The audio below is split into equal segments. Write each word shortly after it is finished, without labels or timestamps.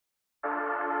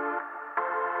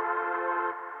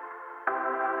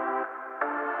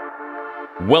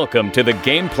Welcome to the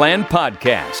Game Plan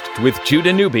Podcast with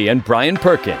Judah Newby and Brian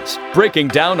Perkins, breaking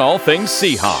down all things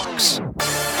Seahawks.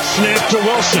 Snap to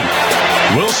Wilson.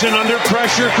 Wilson under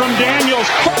pressure from Daniels.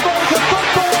 Fumbles the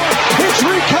football. It's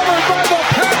recovered by the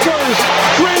Packers.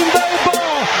 Green Bay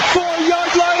ball.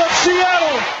 4-yard line of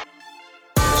Seattle.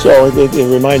 So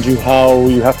it reminds you how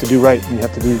you have to do right. You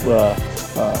have to do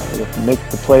make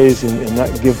the plays and not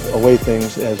give away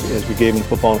things as we gave them the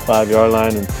football on the 5-yard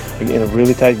line. And in a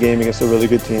really tight game against a really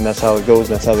good team, that's how it goes,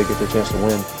 and that's how they get their chance to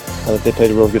win. They played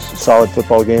a real good, solid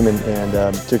football game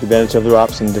and took advantage of their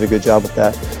ops and did a good job with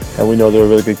that. And we know they're a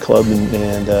really good club,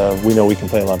 and we know we can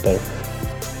play a lot better.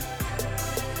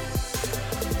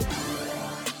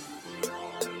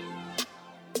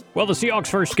 Well, the Seahawks'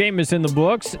 first game is in the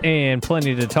books, and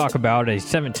plenty to talk about. A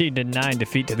 17-9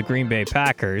 defeat to the Green Bay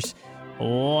Packers. A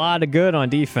lot of good on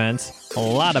defense, a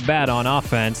lot of bad on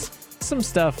offense, some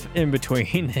stuff in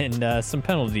between, and some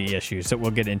penalty issues that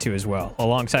we'll get into as well.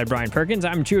 Alongside Brian Perkins,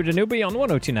 I'm Judah Newby on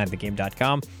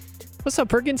 1029thegame.com. What's up,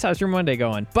 Perkins? How's your Monday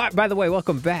going? By the way,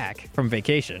 welcome back from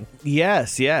vacation.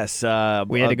 Yes. We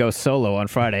had to go solo on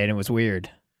Friday, and it was weird.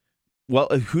 Well,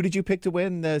 who did you pick to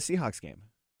win the Seahawks game?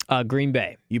 Green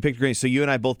Bay. You picked Green, so you and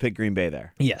I both picked Green Bay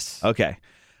there. Yes. Okay.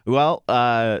 Well,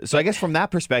 so I guess from that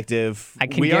perspective,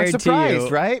 we aren't surprised,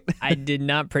 right? I did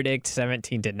not predict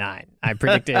 17-9. I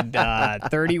predicted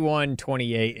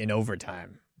 31-28 in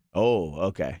overtime. Oh,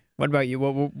 okay. What about you?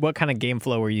 What kind of game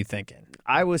flow were you thinking?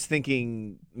 I was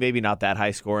thinking maybe not that high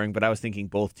scoring, but I was thinking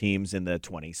both teams in the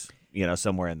 20s,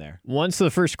 somewhere in there. Once the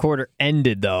first quarter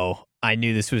ended, though, I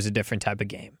knew this was a different type of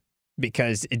game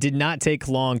because it did not take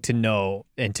long to know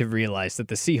and to realize that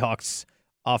the Seahawks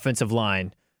offensive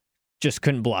line just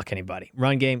couldn't block anybody.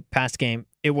 Run game, pass game,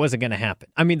 it wasn't going to happen.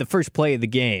 I mean, the first play of the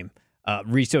game,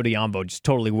 Reese Odiombo just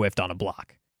totally whiffed on a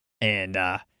block. And,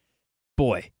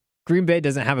 boy, Green Bay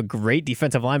doesn't have a great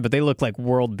defensive line, but they look like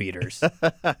world beaters.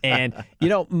 And,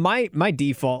 my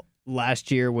default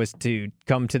last year was to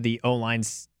come to the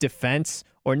O-line's defense,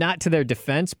 or not to their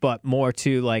defense, but more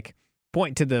to,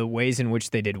 point to the ways in which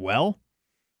they did well.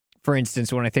 For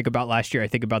instance, when I think about last year, I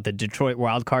think about the Detroit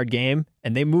wildcard game,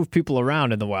 and they moved people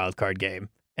around in the wildcard game,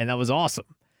 and that was awesome.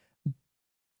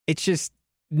 It's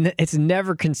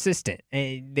never consistent.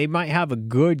 And they might have a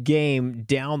good game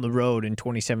down the road in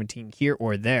 2017 here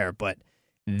or there, but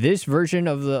this version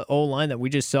of the O-line that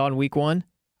we just saw in week 1,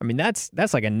 I mean, that's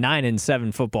like a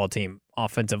 9-7 football team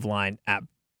offensive line at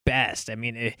best. I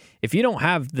mean, if you don't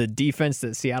have the defense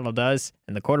that Seattle does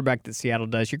and the quarterback that Seattle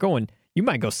does, you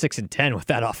might go 6-10 with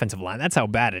that offensive line. That's how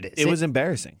bad it is. It was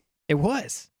embarrassing. It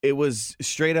was. It was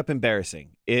straight up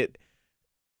embarrassing.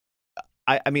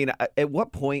 I mean, at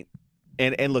what point,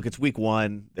 and look, it's week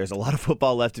 1. There's a lot of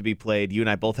football left to be played. You and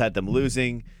I both had them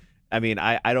losing. I mean,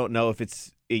 I don't know if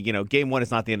it's, game 1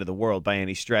 is not the end of the world by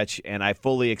any stretch, and I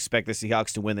fully expect the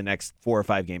Seahawks to win the next 4 or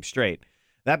 5 games straight.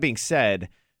 That being said,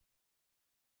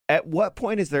 at what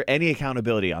point is there any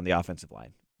accountability on the offensive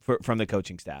line from the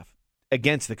coaching staff?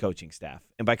 Against the coaching staff.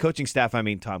 And by coaching staff, I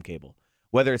mean Tom Cable.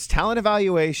 Whether it's talent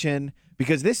evaluation,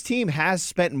 because this team has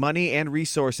spent money and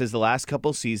resources the last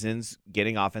couple seasons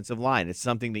getting offensive line. It's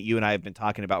something that you and I have been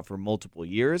talking about for multiple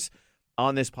years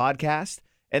on this podcast,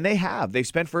 and they have. They've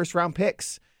spent first-round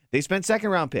picks. They spent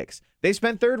second-round picks. They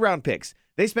spent third-round picks.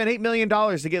 They spent $8 million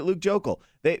to get Luke Joeckel.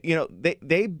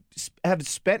 They have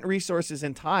spent resources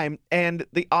and time, and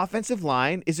the offensive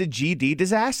line is a GD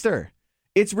disaster.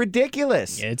 It's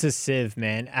ridiculous. Yeah, it's a sieve,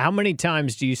 man. How many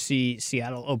times do you see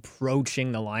Seattle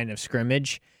approaching the line of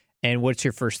scrimmage, and what's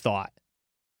your first thought?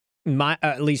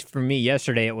 At least for me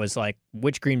yesterday, it was like,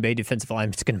 which Green Bay defensive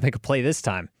lineman is going to make a play this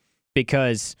time?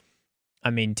 Because,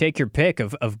 I mean, take your pick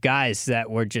of guys that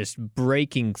were just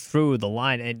breaking through the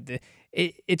line. And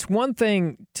it's one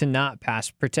thing to not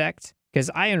pass protect, because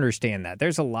I understand that.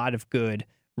 There's a lot of good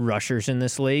rushers in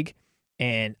this league,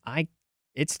 and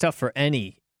it's tough for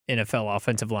any NFL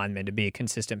offensive lineman to be a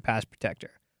consistent pass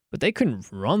protector. But they couldn't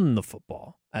run the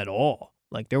football at all.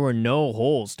 There were no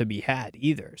holes to be had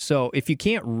either. So if you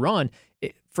can't run,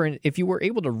 if you were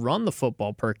able to run the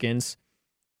football, Perkins,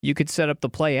 you could set up the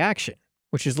play action,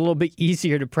 which is a little bit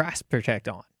easier to pass protect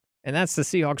on. And that's the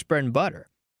Seahawks' bread and butter.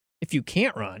 If you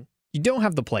can't run, you don't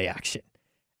have the play action.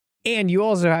 And you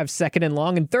also have second and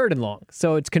long and third and long.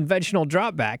 So it's conventional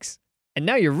dropbacks. And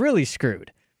now you're really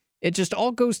screwed. It just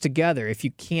all goes together if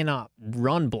you cannot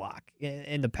run block.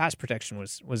 And the pass protection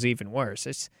was even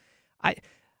worse.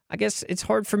 I guess it's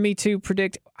hard for me to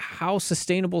predict how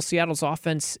sustainable Seattle's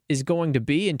offense is going to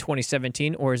be in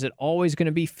 2017, or is it always going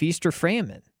to be feast or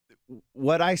famine?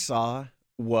 What I saw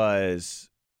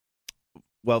was,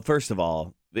 well, first of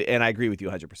all, and I agree with you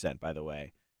 100%, by the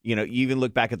way, You even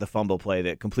look back at the fumble play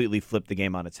that completely flipped the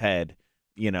game on its head.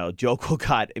 Jokel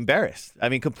got embarrassed. I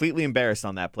mean, completely embarrassed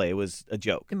on that play. It was a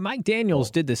joke. And Mike Daniels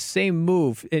did the same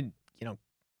move.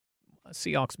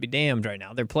 Seahawks be damned right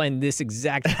now. They're playing this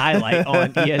exact highlight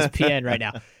on ESPN right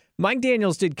now. Mike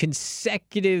Daniels did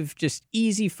consecutive, just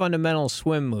easy fundamental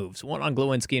swim moves, one on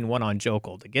Glowinski and one on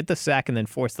Jokel to get the sack and then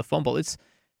force the fumble. It's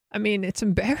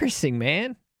embarrassing,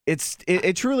 man.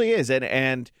 It truly is.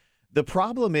 And the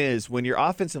problem is when your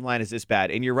offensive line is this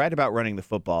bad, and you're right about running the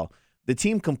football, the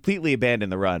team completely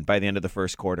abandoned the run by the end of the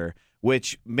first quarter,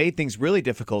 which made things really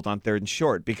difficult on 3rd and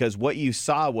short, because what you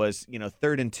saw was,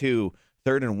 3rd and 2,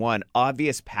 3rd and 1,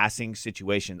 obvious passing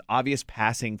situations, obvious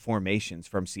passing formations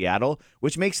from Seattle,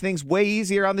 which makes things way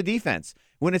easier on the defense.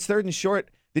 When it's 3rd and short,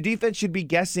 the defense should be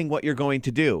guessing what you're going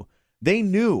to do. They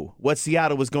knew what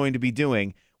Seattle was going to be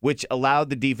doing, which allowed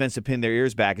the defense to pin their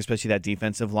ears back, especially that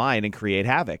defensive line, and create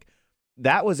havoc.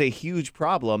 That was a huge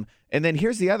problem. And then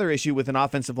here's the other issue with an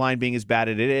offensive line being as bad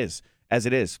as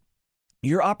it is.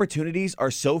 Your opportunities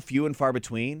are so few and far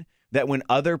between that when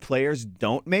other players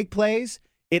don't make plays,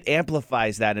 it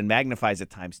amplifies that and magnifies it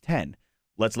times 10.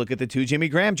 Let's look at the 2 Jimmy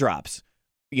Graham drops.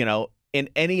 In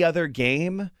any other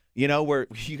game, where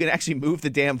you can actually move the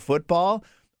damn football,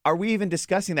 are we even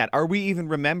discussing that? Are we even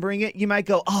remembering it? You might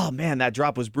go, oh man, that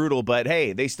drop was brutal, but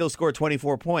hey, they still scored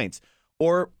 24 points.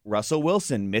 Or Russell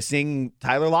Wilson missing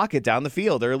Tyler Lockett down the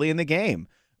field early in the game,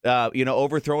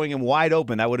 overthrowing him wide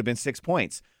open. That would have been 6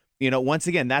 points. Once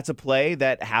again, that's a play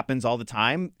that happens all the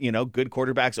time. Good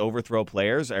quarterbacks overthrow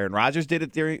players. Aaron Rodgers did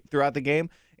it throughout the game.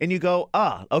 And you go,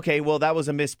 okay, well, that was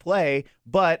a misplay,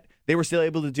 but they were still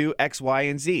able to do X, Y,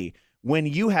 and Z. When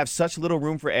you have such little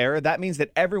room for error, that means that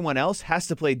everyone else has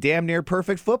to play damn near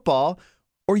perfect football,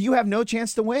 or you have no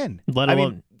chance to win.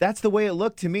 That's the way it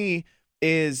looked to me.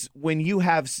 Is when you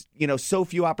have, so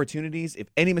few opportunities, if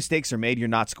any mistakes are made, you're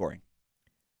not scoring.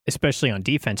 Especially on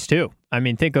defense, too. I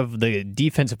mean, think of the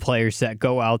defensive players that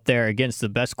go out there against the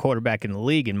best quarterback in the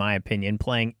league, in my opinion,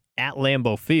 playing at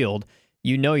Lambeau Field.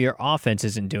 Your offense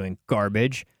isn't doing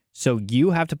garbage, so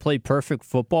you have to play perfect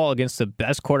football against the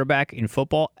best quarterback in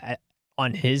football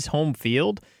on his home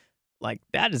field. Like,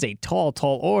 that is a tall,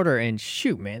 tall order, and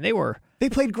shoot, man, They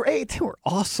played great. They were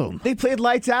awesome. They played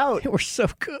lights out. They were so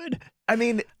good. I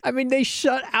mean, they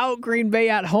shut out Green Bay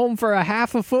at home for a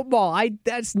half of football.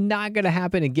 That's not going to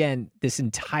happen again this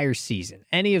entire season.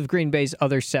 Any of Green Bay's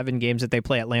other 7 games that they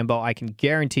play at Lambeau, I can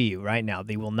guarantee you right now,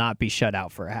 they will not be shut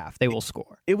out for a half. They will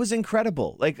score. It was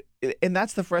incredible. And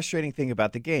that's the frustrating thing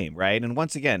about the game, right? And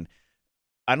once again,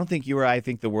 I don't think you or I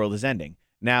think the world is ending.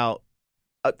 Now,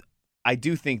 I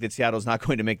do think that Seattle's not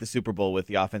going to make the Super Bowl with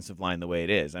the offensive line the way it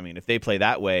is. I mean, if they play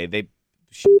that way,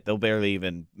 they'll barely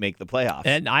even make the playoffs.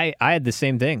 And I had the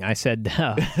same thing. I said,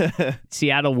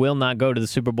 Seattle will not go to the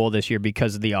Super Bowl this year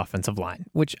because of the offensive line,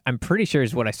 which I'm pretty sure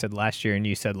is what I said last year, and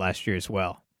you said last year as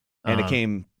well. And it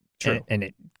came true. And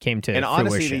it came to And fruition.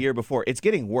 Honestly, the year before, it's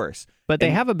getting worse. But they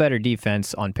have a better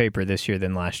defense on paper this year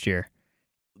than last year.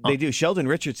 They do. Sheldon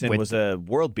Richardson was a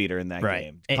world beater in that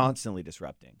game, and constantly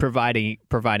disrupting.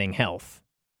 Providing health,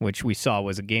 which we saw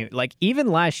was a game. Like, even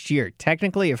last year,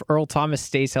 technically, if Earl Thomas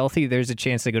stays healthy, there's a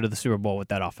chance they go to the Super Bowl with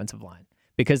that offensive line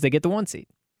because they get the 1 seed.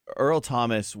 Earl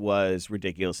Thomas was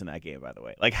ridiculous in that game, by the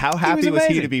way. Like, how happy was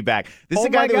he to be back? This is a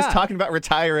guy that was talking about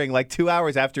retiring like 2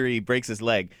 hours after he breaks his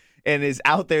leg and is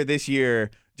out there this year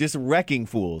just wrecking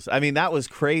fools. I mean, that was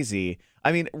crazy.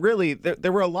 I mean, really,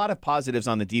 there were a lot of positives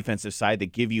on the defensive side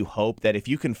that give you hope that if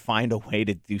you can find a way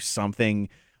to do something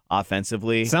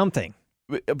offensively. Something.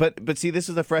 But see, this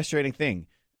is a frustrating thing.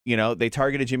 They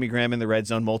targeted Jimmy Graham in the red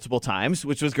zone multiple times,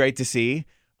 which was great to see.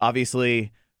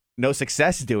 Obviously, no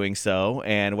success doing so,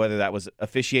 and whether that was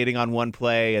officiating on one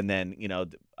play and then,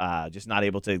 just not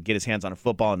able to get his hands on a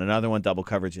football and another one, double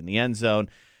coverage in the end zone.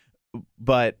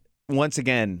 But once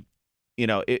again,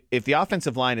 if the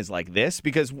offensive line is like this,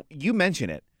 because you mention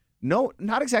it, no,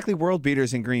 not exactly world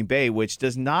beaters in Green Bay, which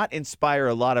does not inspire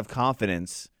a lot of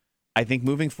confidence, I think,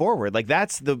 moving forward. Like,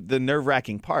 that's the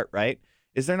nerve-wracking part, right?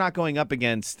 Is they're not going up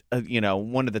against,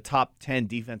 one of the top 10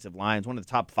 defensive lines, one of the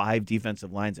top 5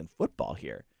 defensive lines in football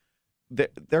here.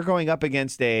 They're going up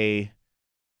against a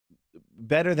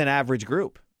better than average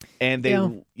group. And they,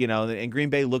 and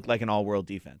Green Bay looked like an all-world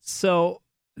defense. So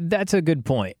that's a good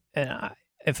point. And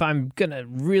if I'm going to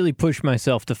really push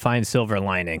myself to find silver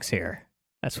linings here,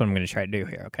 that's what I'm going to try to do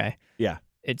here, okay? Yeah.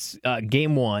 It's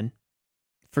game 1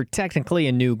 for technically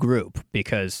a new group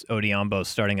because Odiombo's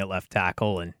starting at left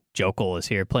tackle and Jokel is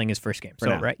here playing his first game.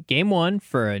 So, right, game 1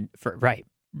 for right,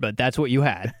 but that's what you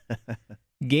had.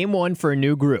 Game 1 for a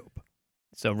new group.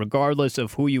 So regardless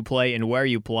of who you play and where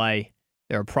you play,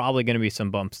 there are probably going to be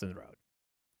some bumps in the road.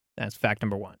 That's fact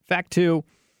number one. Fact two,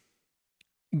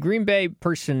 Green Bay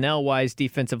personnel-wise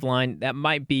defensive line, that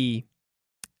might be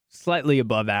slightly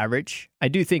above average. I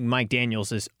do think Mike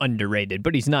Daniels is underrated,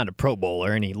 but he's not a Pro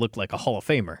Bowler, and he looked like a Hall of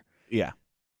Famer. Yeah.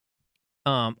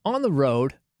 On the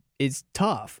road, it's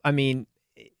tough. I mean,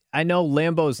 I know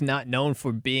Lambeau's not known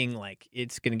for being like,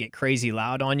 it's going to get crazy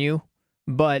loud on you,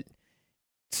 but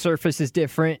surface is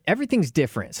different. Everything's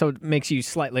different, so it makes you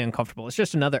slightly uncomfortable. It's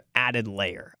just another added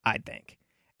layer, I think.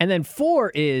 And then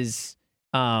 4 is,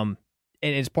 and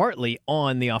it's partly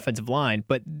on the offensive line,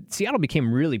 but Seattle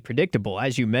became really predictable,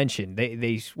 as you mentioned.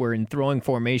 They were in throwing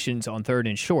formations on 3rd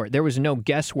and short. There was no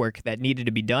guesswork that needed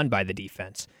to be done by the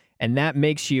defense. And that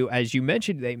makes you, as you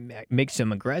mentioned, makes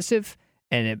them aggressive,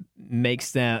 and it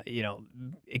makes them,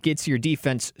 it gets your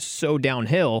defense so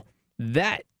downhill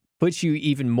that puts you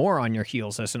even more on your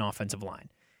heels as an offensive line.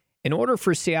 In order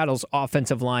for Seattle's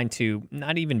offensive line to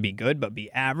not even be good, but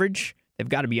be average, they've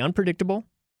got to be unpredictable.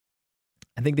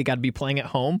 I think they got to be playing at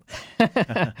home.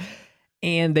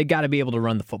 And they got to be able to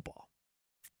run the football.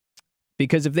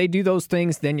 Because if they do those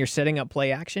things, then you're setting up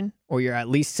play action, or you're at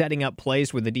least setting up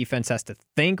plays where the defense has to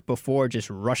think before just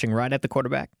rushing right at the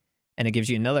quarterback, and it gives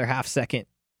you another half second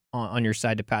on your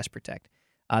side to pass protect.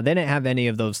 They didn't have any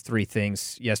of those 3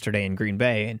 things yesterday in Green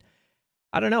Bay, and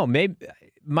I don't know. Maybe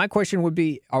my question would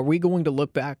be, are we going to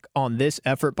look back on this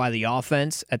effort by the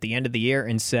offense at the end of the year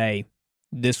and say,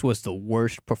 this was the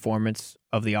worst performance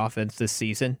of the offense this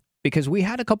season? Because we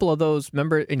had a couple of those,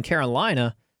 remember, in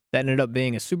Carolina, that ended up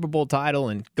being a Super Bowl title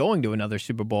and going to another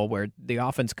Super Bowl where the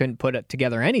offense couldn't put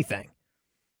together anything.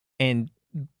 And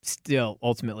still,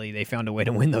 ultimately, they found a way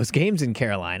to win those games in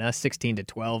Carolina,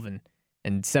 16-12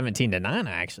 and 17-9,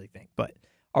 I actually think. But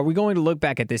are we going to look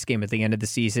back at this game at the end of the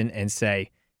season and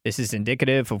say, this is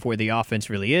indicative of where the offense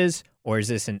really is, or is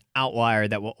this an outlier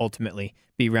that will ultimately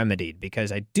be remedied?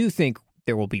 Because I do think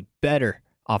there will be better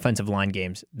offensive line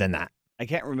games than that. I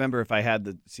can't remember if I had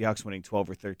the Seahawks winning 12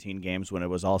 or 13 games when it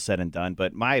was all said and done,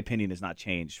 but my opinion has not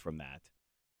changed from that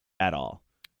at all.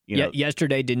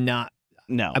 Yesterday did not.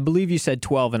 No. I believe you said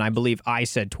 12, and I believe I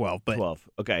said 12. But 12.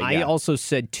 Okay. I also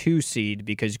said 2 seed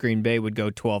because Green Bay would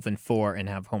go 12-4 and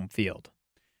have home field.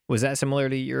 Was that similar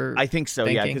to your I think so,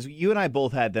 thinking? yeah, because you and I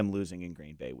both had them losing in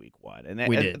Green Bay week 1. And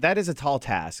we did. That is a tall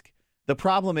task. The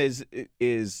problem is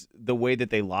the way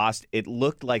that they lost. It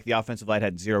looked like the offensive line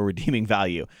had zero redeeming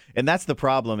value. And that's the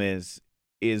problem is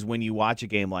when you watch a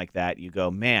game like that, you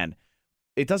go, man,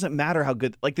 it doesn't matter how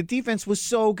good. Like, the defense was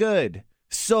so good.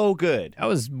 So good.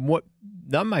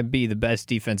 That might be the best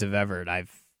defensive effort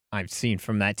I've seen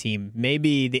from that team.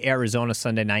 Maybe the Arizona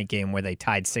Sunday night game where they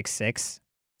tied 6-6,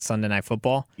 Sunday Night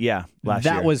Football. Yeah, last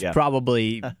year. That was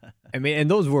probably, and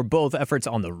those were both efforts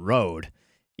on the road.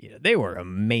 They were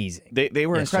amazing. They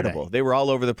were yesterday. incredible. They were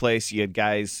all over the place. You had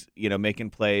guys,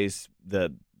 making plays.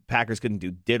 The Packers couldn't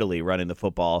do diddly running the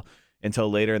football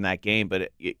until later in that game.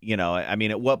 But,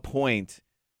 at what point?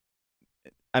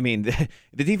 The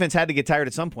defense had to get tired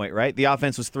at some point, right? The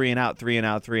offense was 3 and out, 3 and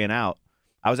out, 3 and out.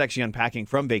 I was actually unpacking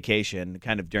from vacation,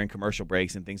 kind of during commercial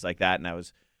breaks and things like that, and I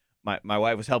was my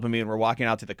wife was helping me, and we're walking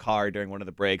out to the car during one of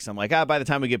the breaks. I'm like, by the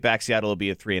time we get back, Seattle will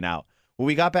be a 3 and out. Well,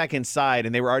 we got back inside,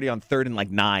 and they were already on 3rd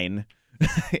and 9,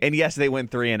 and yes, they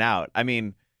went 3 and out.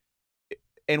 And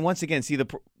once again, see,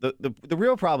 the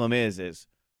real problem is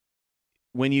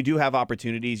when you do have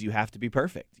opportunities, you have to be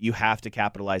perfect. You have to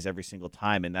capitalize every single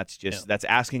time, and that's just that's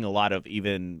asking a lot of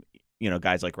even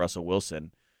guys like Russell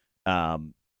Wilson,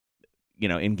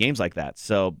 in games like that.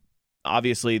 So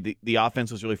obviously, the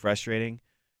offense was really frustrating.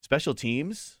 Special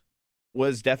teams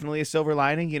was definitely a silver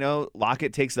lining.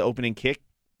 Lockett takes the opening kick,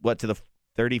 to the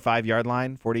 35-yard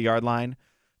line, 40-yard line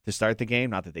to start the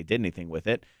game. Not that they did anything with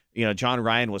it. John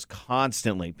Ryan was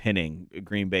constantly pinning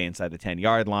Green Bay inside the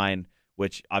 10-yard line,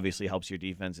 which obviously helps your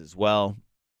defense as well.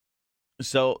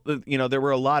 So, there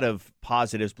were a lot of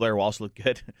positives. Blair Walsh looked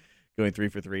good, going 3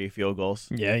 for 3 field goals.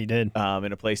 Yeah, he did.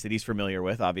 In a place that he's familiar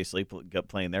with, obviously,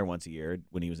 playing there once a year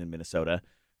when he was in Minnesota.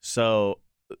 So,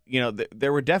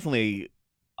 there were definitely,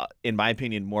 in my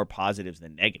opinion, more positives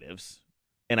than negatives.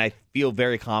 And I feel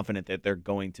very confident that they're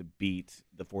going to beat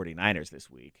the 49ers this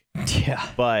week. Yeah.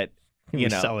 But, we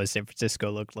saw what San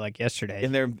Francisco looked like yesterday.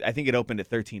 And I think it opened at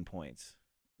 13 points.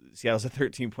 Seattle's a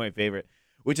 13-point favorite,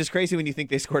 which is crazy when you think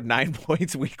they scored 9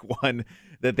 points week 1,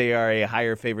 that they are a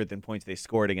higher favorite than points they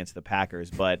scored against the Packers.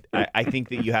 But I think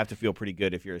that you have to feel pretty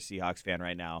good if you're a Seahawks fan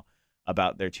right now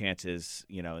about their chances,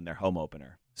 in their home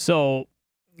opener. So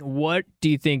what do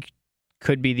you think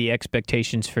could be the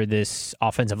expectations for this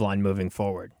offensive line moving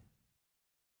forward?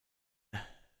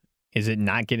 Is it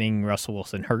not getting Russell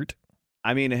Wilson hurt?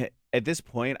 At this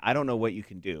point, I don't know what you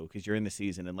can do because you're in the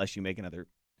season unless you make another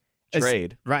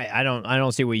trade. Right. I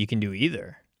don't see what you can do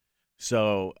either.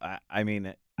 So I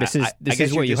mean, This I is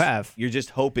guess what you have. You're just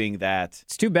hoping that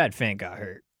It's too bad Fant got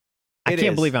hurt. I It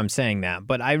can't is. believe I'm saying that,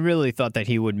 but I really thought that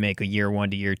he would make a year 1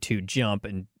 to year 2 jump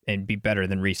and be better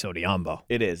than Reese Odiombo.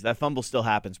 it is. That fumble still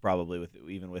happens probably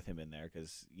even with him in there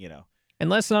because And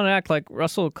let's not act like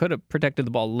Russell could have protected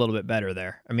the ball a little bit better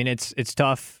there. I mean, it's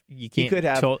tough. You can't. could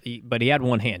have. But he had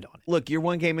one hand on it. Look, you're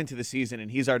one game into the season,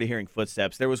 and he's already hearing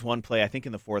footsteps. There was one play, I think,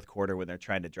 in the fourth quarter when they're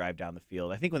trying to drive down the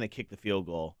field. I think when they kicked the field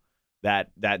goal, that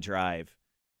drive,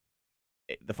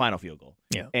 the final field goal.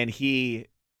 Yeah. And he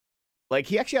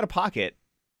actually had a pocket,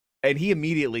 and he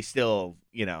immediately still,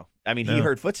 he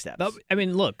heard footsteps. I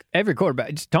mean, look, every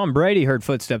quarterback. Tom Brady heard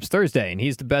footsteps Thursday, and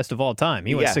he's the best of all time.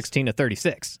 He went Yes. 16 to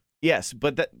 36. Yes,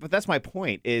 but that's my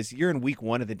point. Is you're in week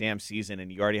 1 of the damn season,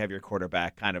 and you already have your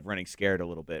quarterback kind of running scared a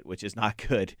little bit, which is not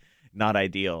good, not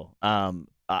ideal.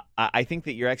 I think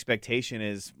that your expectation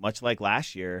is much like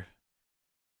last year.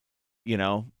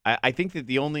 I think that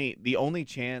the only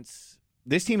chance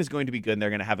this team is going to be good, and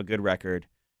they're going to have a good record,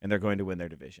 and they're going to win their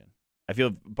division. I feel,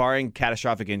 barring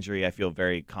catastrophic injury, I feel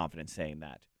very confident saying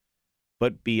that.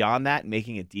 But beyond that,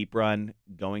 making a deep run,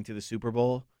 going to the Super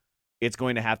Bowl, it's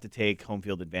going to have to take home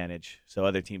field advantage, so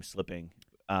other teams slipping,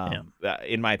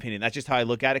 in my opinion. That's just how I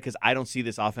look at it, because I don't see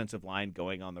this offensive line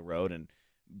going on the road and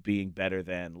being better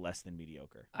than less than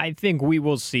mediocre. I think we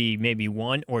will see maybe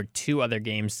 1 or 2 other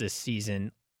games this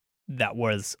season that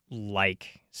was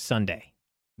like Sunday.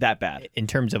 That bad. In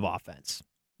terms of offense.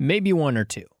 Maybe 1 or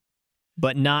 2,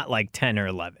 but not like 10 or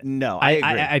 11. No, I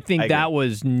agree. I think that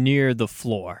was near the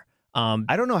floor.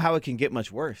 I don't know how it can get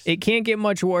much worse. It can't get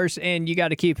much worse, and you got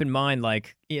to keep in mind,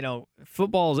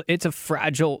 football, it's a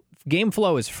fragile – game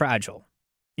flow is fragile.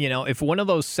 If one of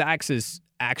those sacks is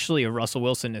actually a Russell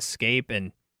Wilson escape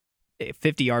and a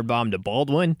 50-yard bomb to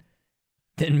Baldwin,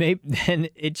 then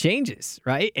it changes,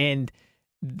 right? And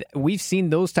we've seen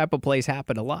those type of plays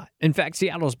happen a lot. In fact,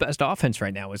 Seattle's best offense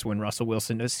right now is when Russell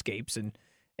Wilson escapes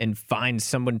and finds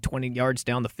someone 20 yards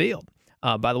down the field.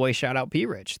 By the way, shout out P.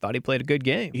 Rich. Thought he played a good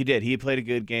game. He did. He played a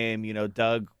good game.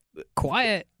 Doug.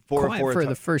 Quiet for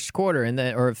the first quarter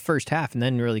or first half, and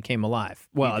then really came alive.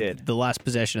 Well, the last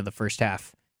possession of the first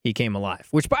half, he came alive.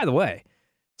 Which, by the way,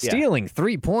 stealing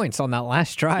 3 points on that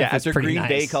last drive. Yeah, was after pretty Green nice.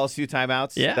 Bay calls 2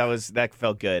 timeouts. Yeah. that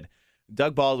felt good.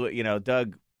 Doug Baldwin.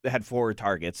 Doug had 4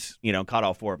 targets. Caught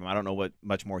all 4 of them. I don't know what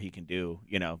much more he can do.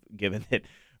 Given that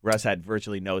Russ had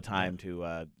virtually no time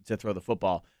to throw the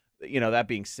football. That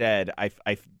being said,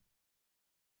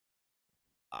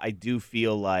 I do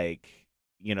feel like,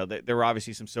 there were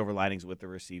obviously some silver linings with the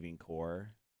receiving core.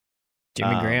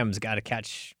 Jimmy Graham's got to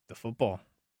catch the football.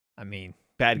 I mean,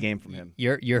 bad game from him.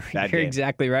 You're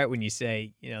exactly right when you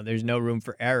say, there's no room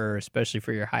for error, especially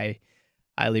for your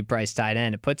highly priced tight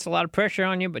end. It puts a lot of pressure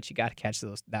on you, but you got to catch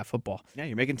that football. Yeah,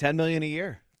 you're making $10 million a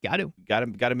year. Got to.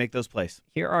 Got to make those plays.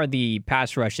 Here are the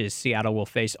pass rushes Seattle will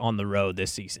face on the road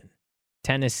this season.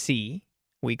 Tennessee,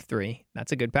 week 3.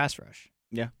 That's a good pass rush.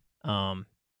 Yeah.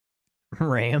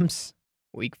 Rams,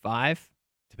 week 5.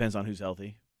 Depends on who's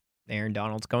healthy. Aaron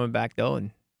Donald's coming back though, and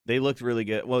they looked really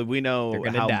good. Well, we know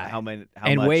how much.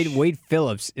 Wade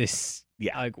Phillips is.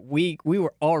 Yeah. Like we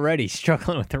were already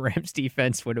struggling with the Rams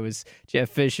defense when it was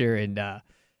Jeff Fisher and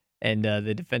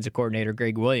the defensive coordinator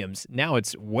Greg Williams. Now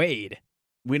it's Wade.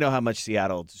 We know how much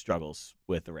Seattle struggles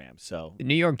with the Rams. So the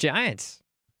New York Giants,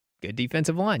 good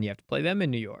defensive line. You have to play them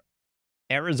in New York.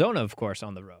 Arizona, of course,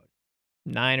 on the road.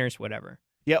 Niners, whatever.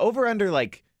 Yeah, over under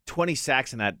 20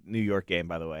 sacks in that New York game,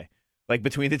 by the way.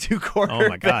 Between the 2 quarterbacks. Oh,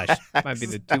 my gosh. Might be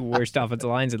the 2 worst offensive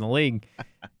lines in the league.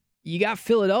 You got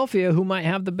Philadelphia, who might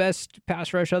have the best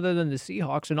pass rush other than the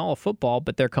Seahawks in all of football,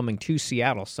 but they're coming to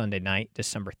Seattle Sunday night,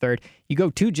 December 3rd. You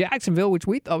go to Jacksonville, which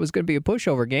we thought was going to be a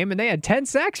pushover game, and they had 10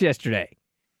 sacks yesterday.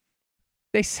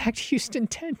 They sacked Houston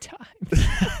 10 times.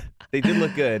 They did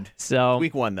look good. So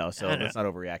week 1, though, so let's not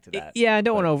overreact to that. Yeah, I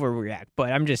don't want to overreact,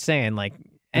 but I'm just saying,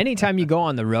 anytime you go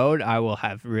on the road, I will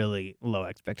have really low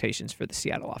expectations for the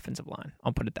Seattle offensive line.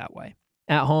 I'll put it that way.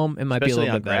 At home, it might Especially be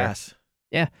a little bit grass. better.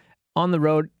 Yeah. On the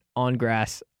road, on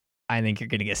grass, I think you're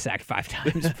going to get sacked 5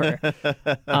 times per.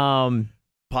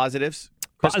 Positives?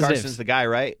 Chris Carson's the guy,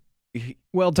 right?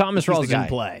 Well, Thomas Rawls didn't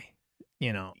play.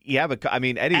 Yeah, but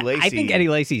Eddie Lacy. I think Eddie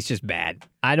Lacy's just bad.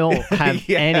 I don't have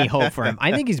any hope for him.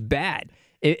 I think he's bad,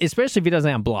 especially if he doesn't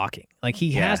have blocking.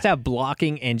 He has to have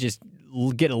blocking and just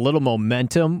get a little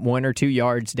momentum 1 or 2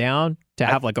 yards down to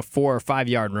have a 4 or 5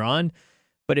 yard run.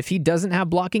 But if he doesn't have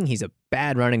blocking, he's a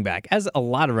bad running back, as a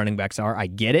lot of running backs are. I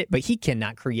get it, but he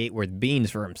cannot create worth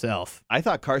beans for himself. I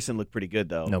thought Carson looked pretty good,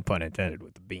 though. No pun intended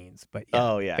with the beans, but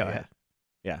go ahead.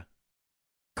 Yeah.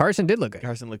 Carson did look good.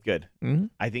 Carson looked good. Mhm.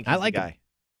 I think I he's like the him. guy.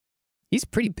 He's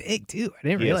pretty big, too. I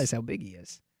didn't He realize is. how big he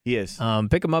is. He is.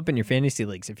 Pick him up in your fantasy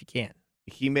leagues if you can.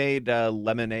 He made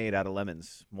lemonade out of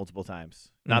lemons multiple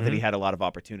times. Not that he had a lot of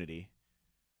opportunity.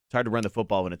 It's hard to run the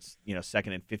football when it's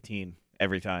 2nd and 15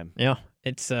 every time. Yeah,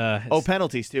 it's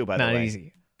Penalties too, by the not way.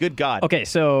 easy. Good God. Okay,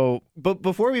 so But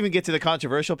before we even get to the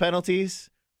controversial penalties,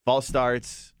 false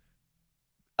starts,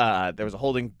 there was a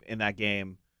holding in that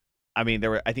game. I mean, there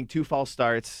were, I think, 2 false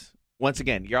starts. Once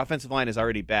again, your offensive line is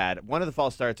already bad. One of the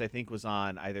false starts, I think, was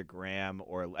on either Graham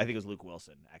or I think it was Luke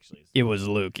Wilson, actually. it was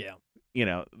Luke, yeah.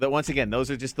 Once again,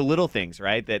 those are just the little things,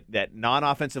 right? That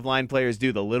non-offensive line players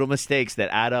do, the little mistakes that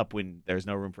add up when there's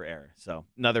no room for error. So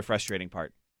another frustrating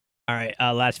part. All right,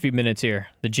 last few minutes here.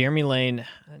 The Jeremy Lane,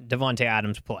 Devontae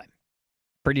Adams play.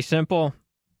 Pretty simple.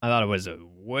 I thought it was a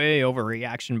way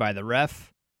overreaction by the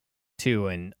ref to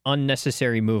an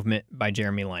unnecessary movement by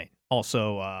Jeremy Lane.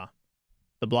 Also,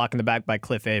 the block in the back by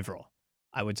Cliff Averill.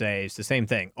 I would say it's the same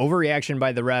thing. Overreaction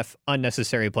by the ref,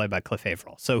 unnecessary play by Cliff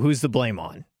Averill. So who's the blame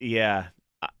on? Yeah,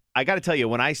 I got to tell you,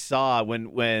 when I saw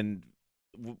when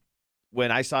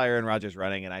I saw Aaron Rodgers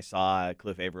running and I saw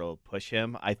Cliff Averill push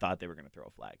him, I thought they were going to throw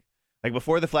a flag. Like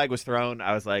before the flag was thrown,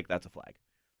 I was like, "That's a flag,"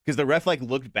 because the ref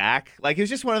looked back. Like it was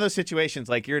just one of those situations.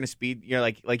 Like you're in a speed, you're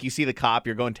like you see the cop,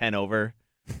 you're going 10 over,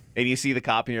 and you see the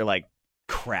cop, and you're like,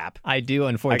 "Crap." I do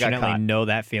unfortunately caught. know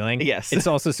that feeling. Yes. It's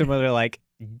also similar to like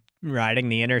riding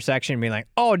the intersection and being like,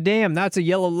 oh, damn, that's a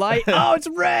yellow light. Oh, it's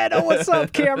red. Oh, what's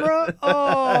up, camera?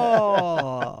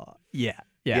 Oh. Yeah.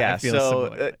 I feel so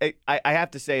similar. I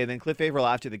have to say, and then Cliff Averill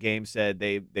after the game said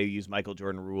they use Michael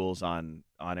Jordan rules on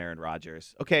Aaron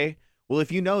Rodgers. Okay, well,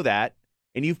 if you know that,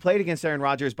 and you've played against Aaron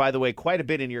Rodgers, by the way, quite a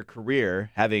bit in your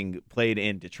career, having played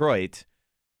in Detroit,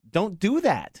 don't do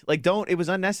that. It was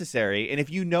unnecessary. And if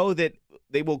you know that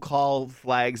they will call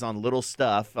flags on little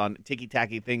stuff, on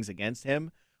ticky-tacky things against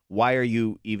him, why are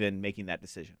you even making that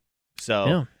decision?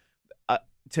 So,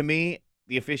 to me,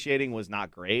 the officiating was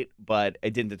not great, but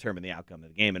it didn't determine the outcome of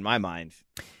the game. In my mind,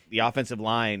 the offensive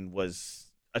line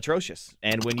was atrocious.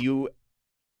 And when you,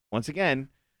 once again,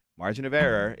 margin of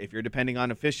error, if you're depending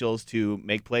on officials to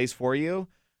make plays for you,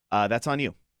 that's on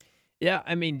you. Yeah,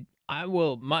 I mean, I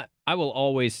will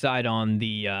always side on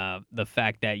the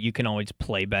fact that you can always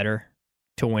play better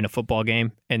to win a football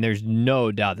game, and there's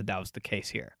no doubt that was the case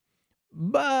here.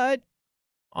 But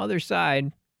other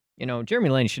side, Jeremy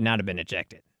Lane should not have been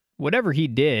ejected. Whatever he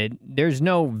did, there's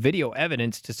no video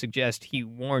evidence to suggest he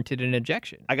warranted an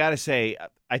ejection. I got to say,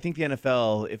 I think the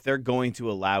NFL, if they're going to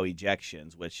allow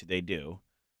ejections, which they do,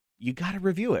 you got to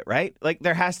review it, right?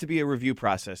 There has to be a review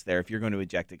process there if you're going to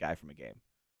eject a guy from a game.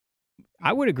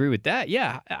 I would agree with that.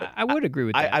 Yeah, I would agree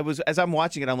with that. I was, as I'm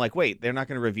watching it, I'm like, wait, they're not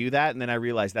going to review that? And then I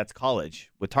realized that's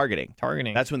college with targeting.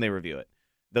 That's when they review it.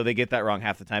 Though they get that wrong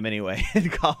half the time anyway in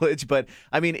college. But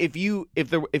I mean, if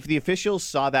the officials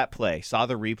saw that play, saw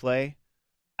the replay,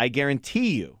 I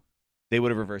guarantee you they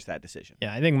would have reversed that decision.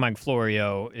 Yeah, I think Mike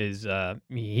Florio is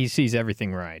he sees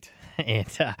everything right, and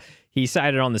he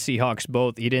sided on the Seahawks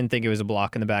both. He didn't think it was a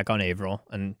block in the back on Averill,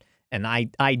 and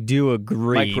I do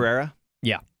agree. Mike Pereira?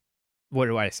 Yeah. What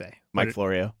do I say? Mike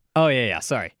Florio. Oh yeah.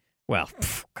 Sorry. Well,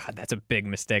 God, that's a big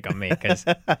mistake on me because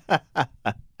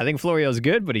I think Florio's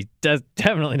good, but he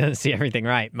definitely doesn't see everything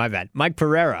right. My bad. Mike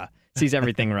Pereira sees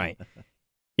everything right.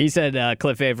 He said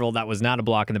Cliff Averill, that was not a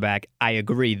block in the back. I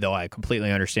agree, though. I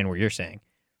completely understand what you're saying.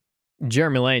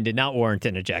 Jeremy Lane did not warrant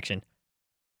an ejection,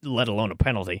 let alone a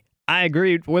penalty. I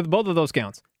agreed with both of those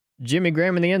counts. Jimmy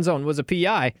Graham in the end zone was a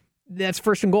PI. That's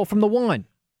first and goal from the 1.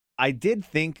 I did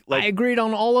think I agreed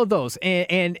on all of those.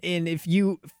 And if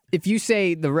you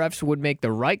say the refs would make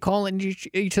the right call in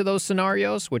each of those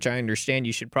scenarios, which I understand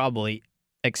you should probably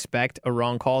expect a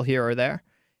wrong call here or there,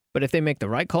 but if they make the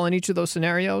right call in each of those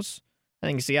scenarios, I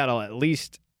think Seattle at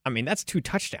least, that's 2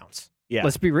 touchdowns. Yeah.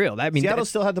 Let's be real. Seattle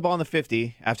still had the ball in the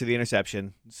 50 after the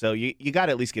interception, so you got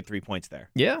to at least get 3 points there.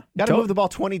 Yeah. Got to move the ball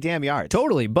 20 damn yards.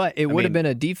 Totally, but it would have been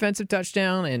a defensive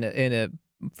touchdown and a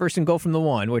first and goal from the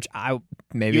 1, which I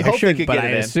should, but I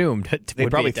assumed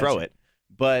they'd probably throw it.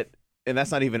 And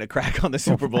that's not even a crack on the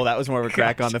Super Bowl. That was more of a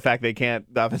crack on the fact the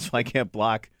offensive line can't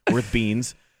block worth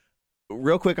beans.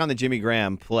 Real quick on the Jimmy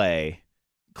Graham play,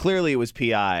 clearly it was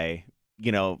PI.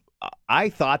 I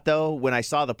thought, though, when I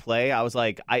saw the play, I was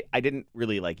like, I didn't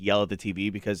really yell at the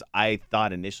TV because I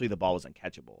thought initially the ball was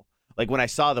uncatchable. When I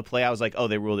saw the play, I was like, oh,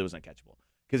 they ruled it was uncatchable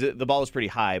because the ball was pretty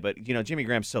high. But, Jimmy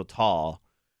Graham's so tall,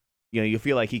 you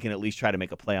feel like he can at least try to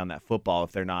make a play on that football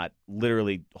if they're not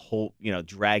literally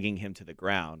dragging him to the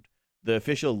ground. The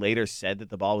official later said that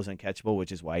the ball was uncatchable,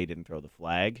 which is why he didn't throw the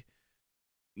flag.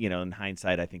 in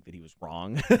hindsight, I think that he was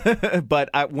wrong. But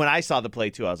when I saw the play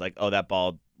too, I was like, oh, that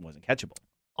ball wasn't catchable.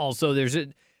 Also,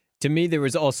 to me, there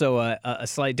was also a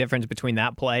slight difference between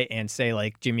that play and, say,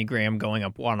 like Jimmy Graham going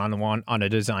up one-on-one on a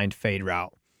designed fade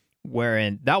route,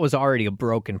 wherein that was already a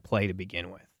broken play to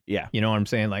begin with. Yeah. You know what I'm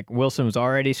saying? Like, Wilson was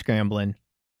already scrambling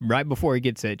right before he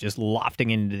gets it, just lofting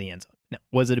into the end zone. Now,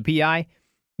 was it a PI?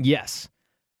 Yes.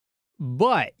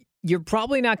 But you're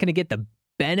probably not going to get the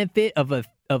benefit of a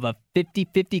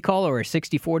 50-50 call or a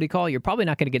 60-40 call. You're probably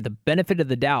not going to get the benefit of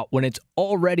the doubt when it's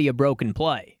already a broken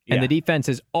play and the defense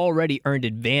has already earned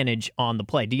advantage on the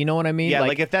play. Do you know what I mean? Yeah,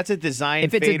 like if that's a design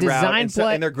fade route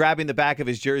and they're grabbing the back of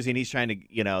his jersey and he's trying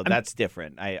to, that's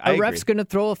different. I agree. Ref's going to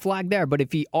throw a flag there, but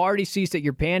if he already sees that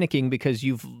you're panicking because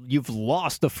you've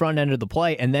lost the front end of the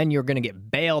play and then you're going to get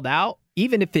bailed out,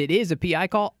 even if it is a PI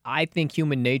call, I think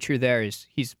human nature there is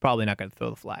he's probably not going to throw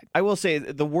the flag. I will say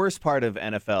the worst part of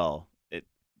NFL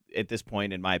at this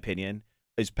point, in my opinion,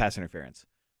 is pass interference.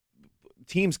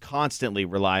 Teams constantly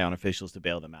rely on officials to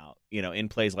bail them out, in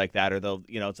plays like that, or they'll,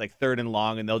 it's like 3rd and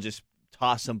long, and they'll just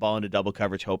toss some ball into double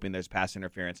coverage, hoping there's pass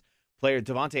interference. Player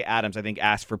Devontae Adams, I think,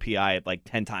 asked for PI like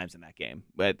 10 times in that game,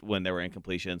 but when there were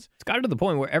incompletions. It's got to the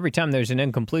point where every time there's an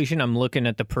incompletion, I'm looking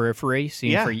at the periphery,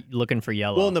 looking for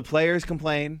yellow. Well, and the players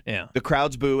complain. Yeah. The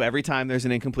crowds boo every time there's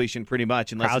an incompletion, pretty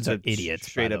much. Unless crowds it's are idiots,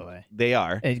 straight by up. the way. They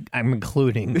are. I'm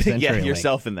including yeah,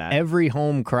 yourself in that. Every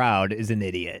home crowd is an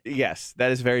idiot. Yes,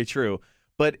 that is very true.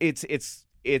 But it's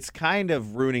kind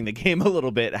of ruining the game a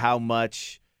little bit how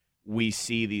much we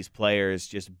see these players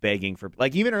just begging for,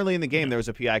 like, even early in the game, there was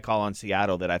a PI call on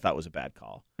Seattle that I thought was a bad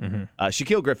call. Mm-hmm.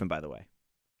 Shaquille Griffin, by the way.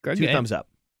 Good 2 game. thumbs up.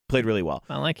 Played really well.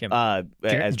 I like him.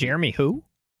 Jeremy who?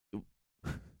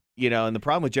 And the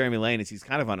problem with Jeremy Lane is he's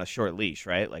kind of on a short leash,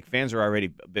 right? Like, fans are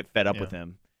already a bit fed up with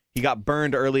him. He got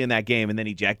burned early in that game and then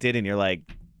ejected, and you're like,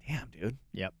 damn, dude.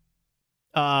 Yep.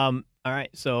 All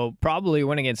right, so probably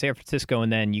win against San Francisco,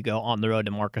 and then you go on the road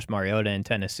to Marcus Mariota in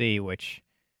Tennessee, which,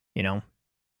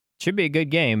 should be a good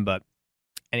game, but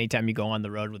anytime you go on the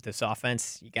road with this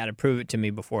offense, you got to prove it to me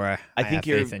before I have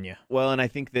faith in you. Well, and I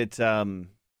think that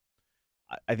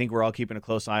I think we're all keeping a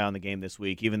close eye on the game this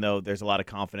week, even though there's a lot of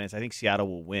confidence. I think Seattle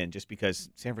will win just because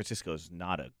San Francisco is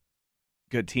not a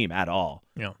good team at all.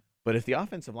 Yeah. But if the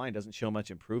offensive line doesn't show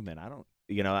much improvement, I don't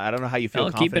know how you feel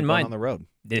confident keep in mind, on the road.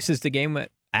 This is the game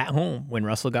at home when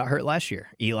Russell got hurt last year.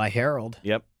 Eli Harold.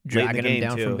 Yep. Dragging him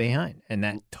down from behind. And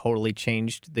that totally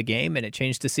changed the game, and it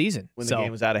changed the season. When the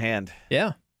game was out of hand.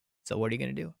 Yeah. So what are you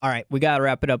going to do? All right, we got to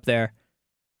wrap it up there.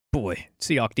 Boy,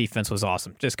 Seahawks defense was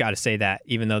awesome. Just got to say that,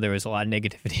 even though there was a lot of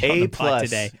negativity on the pod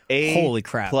today. Holy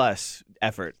crap. A+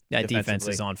 effort. That defense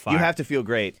is on fire. You have to feel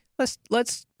great.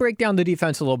 Let's break down the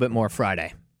defense a little bit more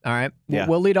Friday. All right? Yeah.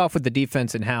 We'll lead off with the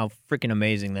defense and how freaking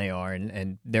amazing they are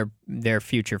and their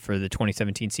future for the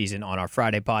 2017 season on our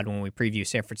Friday pod when we preview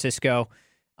San Francisco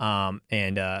and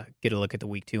get a look at the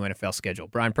Week 2 NFL schedule.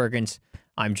 Brian Perkins,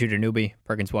 I'm Judah Newby.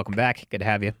 Perkins, welcome back. Good to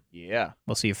have you. Yeah.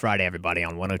 We'll see you Friday, everybody,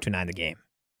 on 102.9 The Game.